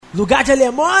Lugar de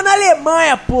Alemão é na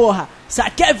Alemanha, porra. Isso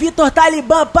aqui é Vitor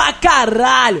Taliban pra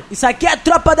caralho. Isso aqui é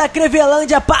Tropa da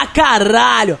Crevelandia pra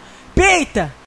caralho. Peita!